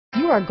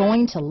are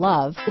going to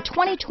love the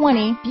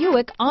 2020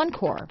 Buick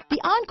Encore. The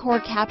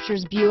Encore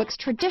captures Buick's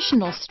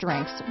traditional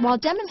strengths while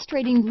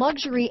demonstrating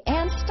luxury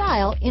and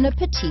style in a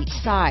petite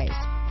size.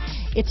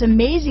 It's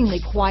amazingly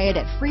quiet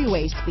at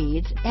freeway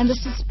speeds, and the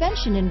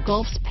suspension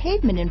engulfs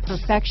pavement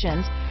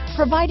imperfections,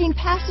 providing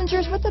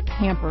passengers with a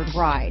pampered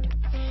ride.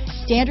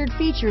 Standard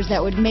features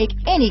that would make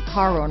any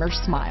car owner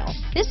smile.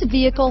 This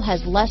vehicle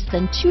has less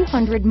than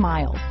 200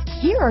 miles.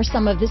 Here are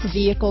some of this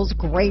vehicle's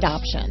great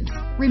options: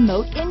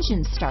 remote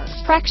engine start,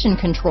 traction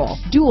control,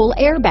 dual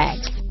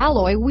airbags,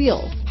 alloy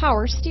wheels,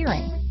 power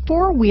steering,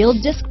 four-wheel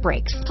disc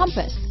brakes,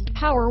 compass,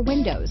 power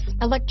windows,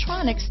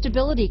 electronic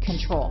stability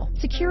control,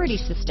 security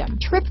system,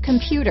 trip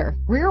computer,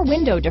 rear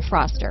window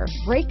defroster,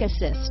 brake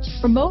assist,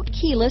 remote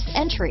keyless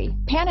entry,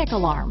 panic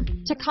alarm,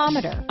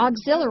 tachometer,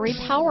 auxiliary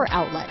power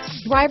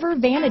outlets, driver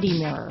vanity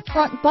mirror,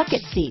 front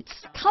bucket seats.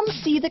 Come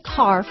see the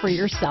car for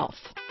yourself.